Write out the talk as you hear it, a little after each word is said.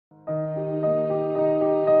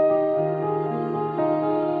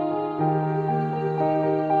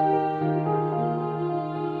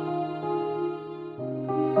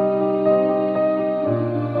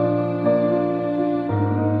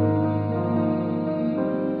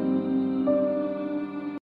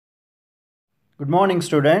Good morning,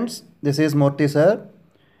 students. This is Murthy sir.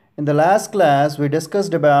 In the last class, we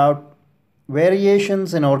discussed about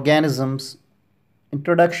variations in organisms,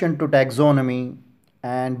 introduction to taxonomy,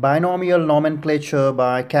 and binomial nomenclature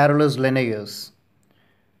by Carolus Linnaeus.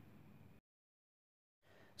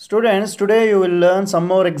 Students, today you will learn some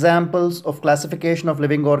more examples of classification of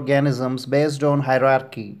living organisms based on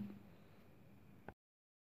hierarchy.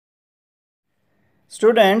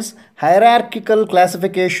 Students, hierarchical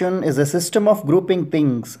classification is a system of grouping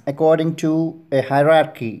things according to a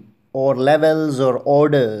hierarchy or levels or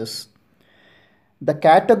orders. The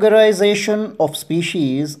categorization of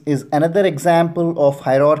species is another example of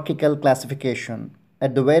hierarchical classification.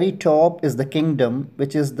 At the very top is the kingdom,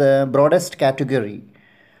 which is the broadest category,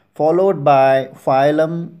 followed by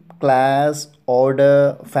phylum, class,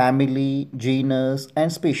 order, family, genus,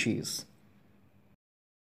 and species.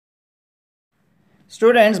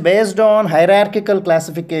 Students, based on hierarchical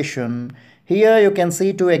classification, here you can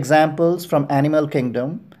see two examples from animal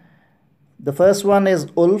kingdom. The first one is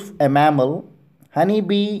wolf, a mammal.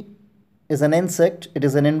 Honeybee is an insect. It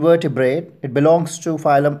is an invertebrate. It belongs to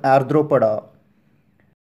phylum Arthropoda.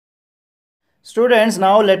 Students,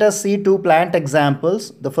 now let us see two plant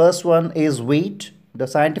examples. The first one is wheat. The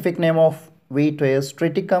scientific name of wheat is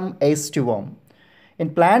Triticum aestivum.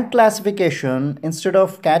 In plant classification, instead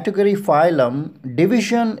of category phylum,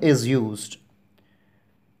 division is used.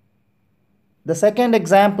 The second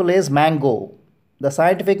example is mango. The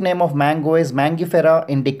scientific name of mango is Mangifera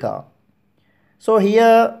indica. So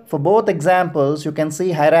here, for both examples, you can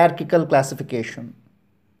see hierarchical classification.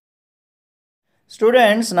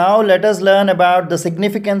 Students, now let us learn about the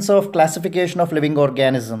significance of classification of living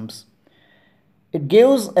organisms. It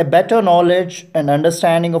gives a better knowledge and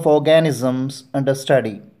understanding of organisms under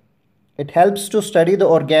study. It helps to study the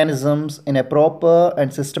organisms in a proper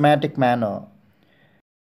and systematic manner.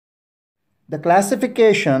 The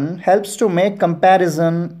classification helps to make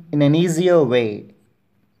comparison in an easier way.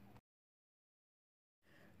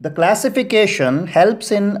 The classification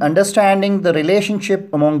helps in understanding the relationship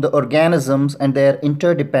among the organisms and their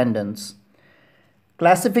interdependence.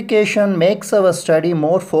 Classification makes our study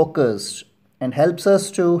more focused and helps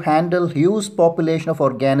us to handle huge population of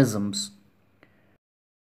organisms.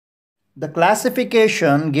 The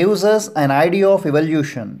classification gives us an idea of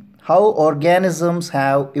evolution, how organisms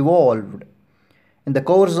have evolved in the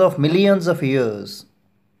course of millions of years.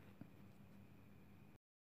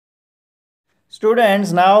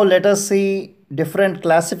 Students, now let us see different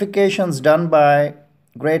classifications done by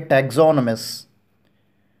great taxonomists.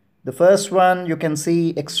 The first one you can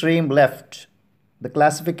see extreme left. The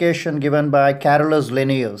classification given by Carolus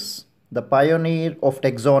Linnaeus, the pioneer of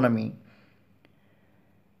taxonomy.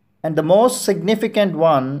 And the most significant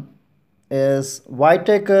one is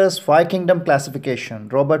Whitaker's five-kingdom classification,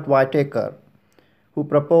 Robert Whitaker, who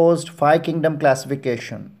proposed five-kingdom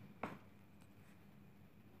classification.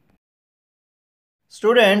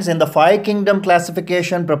 Students, in the five-kingdom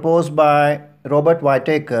classification proposed by Robert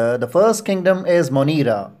Whitaker, the first kingdom is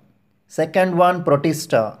Monera. Second one,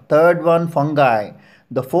 Protista. Third one, Fungi.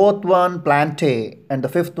 The fourth one, Plantae. And the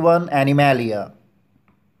fifth one, Animalia.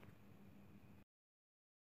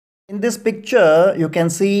 In this picture, you can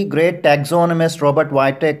see great taxonomist Robert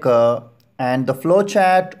Whitaker and the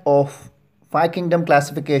flowchart of five kingdom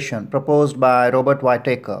classification proposed by Robert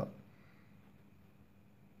Whitaker.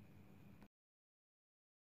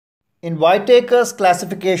 In Whitaker's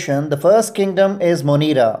classification, the first kingdom is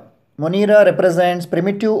Monera. Monera represents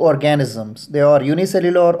primitive organisms. They are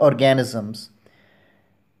unicellular organisms.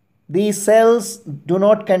 These cells do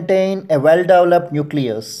not contain a well-developed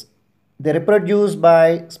nucleus. They reproduce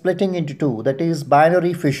by splitting into two, that is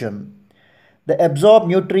binary fission. They absorb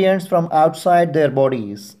nutrients from outside their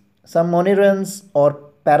bodies. Some monerans are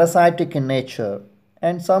parasitic in nature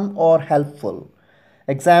and some are helpful.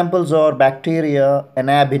 Examples are bacteria,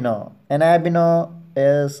 Anabina. Anabina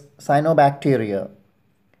is cyanobacteria.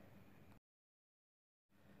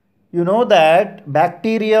 You know that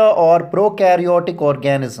bacteria are prokaryotic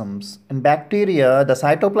organisms. In bacteria, the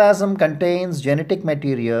cytoplasm contains genetic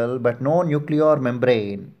material but no nuclear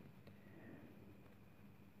membrane.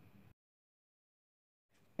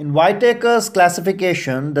 In Whitaker's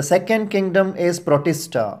classification, the second kingdom is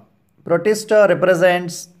Protista. Protista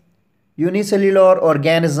represents unicellular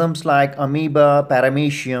organisms like amoeba,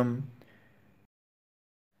 paramecium.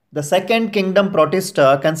 The second kingdom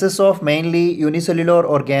Protista consists of mainly unicellular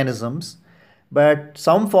organisms, but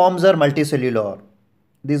some forms are multicellular.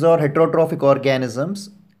 These are heterotrophic organisms,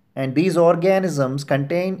 and these organisms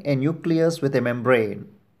contain a nucleus with a membrane.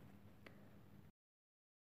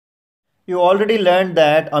 You already learned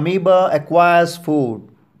that amoeba acquires food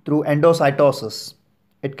through endocytosis.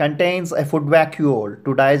 It contains a food vacuole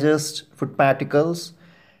to digest food particles,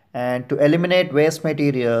 and to eliminate waste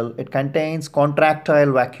material, it contains contractile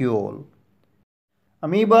vacuole.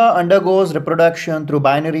 Amoeba undergoes reproduction through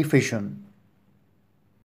binary fission.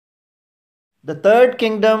 The third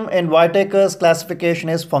kingdom in Whitaker's classification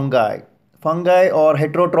is fungi. Fungi or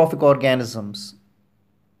heterotrophic organisms.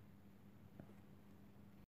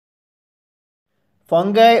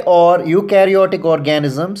 Fungi or eukaryotic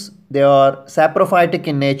organisms, they are saprophytic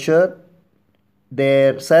in nature.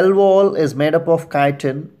 Their cell wall is made up of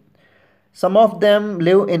chitin. Some of them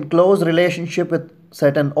live in close relationship with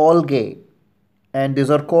certain algae, and these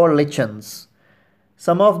are called lichens.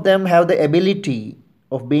 Some of them have the ability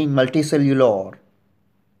of being multicellular.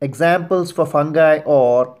 Examples for fungi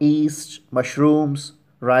are yeast, mushrooms,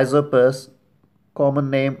 rhizopus, common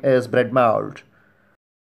name is bread mold.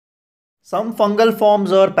 Some fungal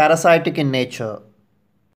forms are parasitic in nature.